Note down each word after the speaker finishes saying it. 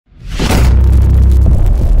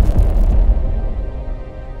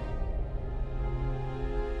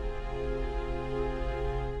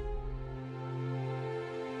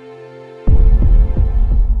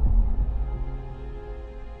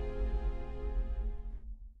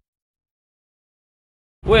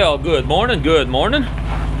Well, good morning.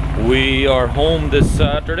 We are home this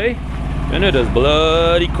Saturday and it is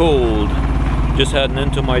bloody cold. Just heading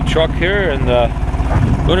into my truck here and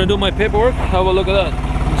gonna do my paperwork. Have a look at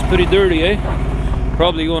that. It's pretty dirty, eh?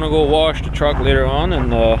 Probably gonna go wash the truck later on,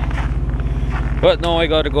 and but no, I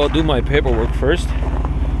gotta go do my paperwork first,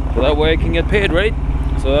 so that way I can get paid, right?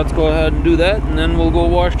 So let's go ahead and do that, and then we'll go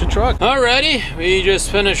wash the truck. Alrighty, we just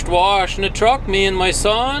finished washing the truck, me and my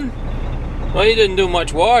son. Well, he didn't do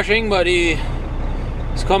much washing, but he's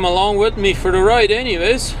come along with me for the ride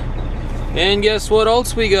anyways. And guess what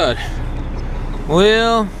else we got?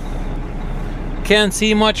 Well, can't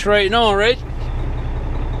see much right now, right?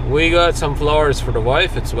 We got some flowers for the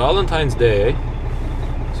wife. It's Valentine's Day,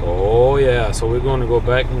 eh? So yeah, so we're going to go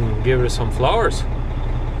back and give her some flowers.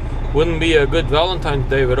 Wouldn't be a good Valentine's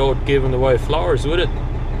Day without giving the wife flowers, would it?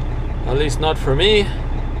 At least not for me.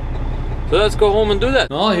 So let's go home and do that.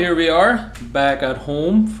 Well, here we are, back at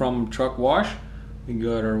home from truck wash. We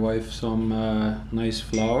got our wife some nice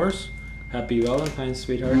flowers. Happy Valentine's,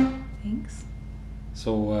 sweetheart. Thanks.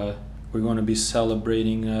 So we're going to be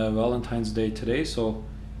celebrating Valentine's Day today, so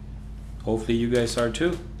hopefully you guys are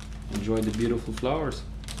too. Enjoy the beautiful flowers.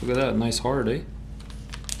 Look at that, nice heart, eh?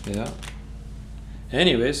 Yeah.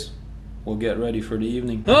 Anyways, we'll get ready for the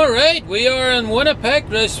evening. Alright, we are in Winnipeg.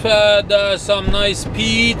 Just had some nice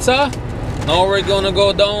pizza. Now we're gonna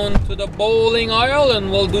go down to the bowling aisle and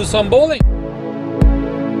we'll do some bowling.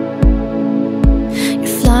 You're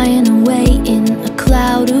flying away in a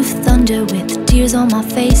cloud of thunder with tears on my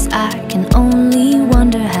face. I can only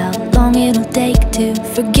wonder how long it'll take to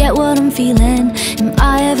forget what I'm feeling. Am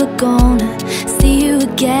I ever gonna see you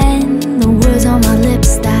again? The